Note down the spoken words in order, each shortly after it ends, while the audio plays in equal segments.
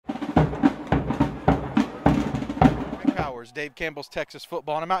hours, Dave Campbell's Texas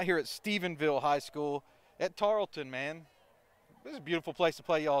Football, and I'm out here at Stephenville High School at Tarleton, man. This is a beautiful place to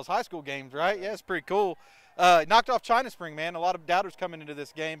play y'all's high school games, right? Yeah, it's pretty cool. Knocked off China Spring, man. A lot of doubters coming into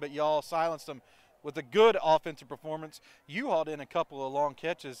this game, but y'all silenced them with a good offensive performance. You hauled in a couple of long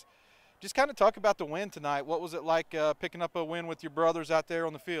catches. Just kind of talk about the win tonight. What was it like picking up a win with your brothers out there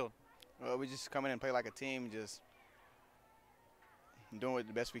on the field? Well, we just come in and play like a team, just doing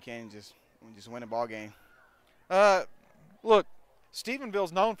the best we can, just win a ball game. Look,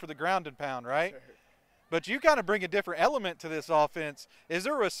 Stephenville's known for the ground and pound, right? Sure. But you kind of bring a different element to this offense. Is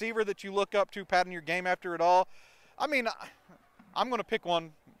there a receiver that you look up to pattern your game after it all? I mean, I'm going to pick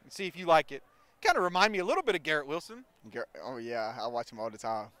one and see if you like it. Kind of remind me a little bit of Garrett Wilson. Oh, yeah, I watch him all the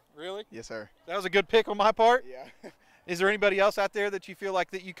time. Really? Yes, sir. That was a good pick on my part? Yeah. Is there anybody else out there that you feel like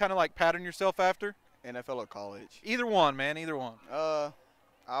that you kind of like pattern yourself after? NFL or college? Either one, man, either one. I'll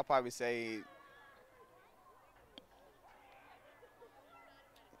probably say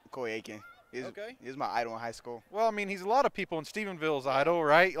Corey Aiken. He's my idol in high school. Well, I mean, he's a lot of people in Stephenville's idol,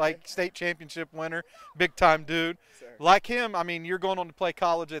 right? Like state championship winner, big-time dude. Sir. Like him, I mean, you're going on to play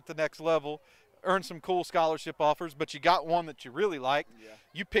college at the next level, earn some cool scholarship offers, but you got one that you really like. Yeah.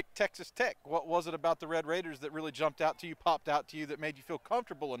 You picked Texas Tech. What was it about the Red Raiders that really jumped out to you, popped out to you, that made you feel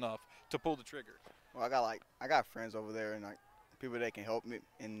comfortable enough to pull the trigger? Well, I got friends over there and like people that can help me,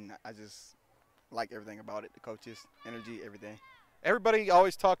 and I just like everything about it, the coaches, energy, everything. Everybody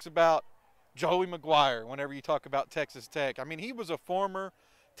always talks about Joey McGuire whenever you talk about Texas Tech. I mean, he was a former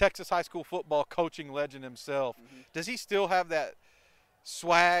Texas high school football coaching legend himself. Mm-hmm. Does he still have that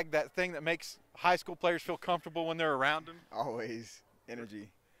swag, that thing that makes high school players feel comfortable when they're around him? Always energy.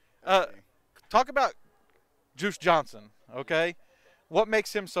 Talk about Juice Johnson, okay? What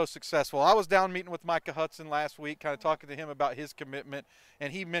makes him so successful? I was down meeting with Micah Hudson last week, kind of talking to him about his commitment,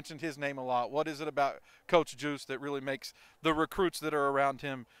 and he mentioned his name a lot. What is it about Coach Juice that really makes the recruits that are around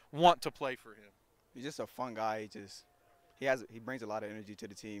him want to play for him? He's just a fun guy. He brings a lot of energy to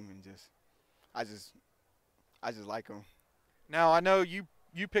the team, and I just like him. Now I know you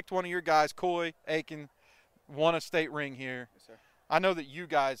picked one of your guys, Coy Aiken, won a state ring here. Yes, sir. I know that you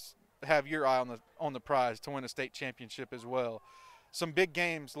guys have your eye on the prize to win a state championship as well. Some big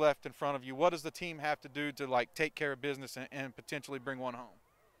games left in front of you. What does the team have to do to like take care of business and potentially bring one home?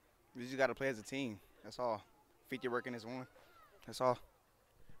 You just got to play as a team. That's all. Feet you're working as one. That's all.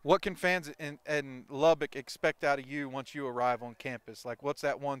 What can fans in Lubbock expect out of you once you arrive on campus? Like, what's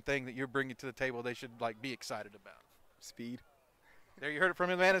that one thing that you're bringing to the table they should like be excited about? Speed. There you heard it from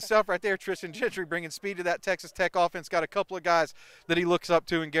the man himself right there, Tristian Gentry, bringing speed to that Texas Tech offense. Got a couple of guys that he looks up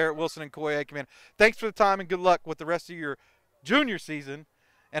to in Garrett Wilson and Coy Aiken. Thanks for the time and good luck with the rest of your junior season,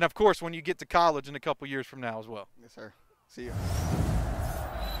 and of course when you get to college in a couple years from now as well. Yes, sir. See you.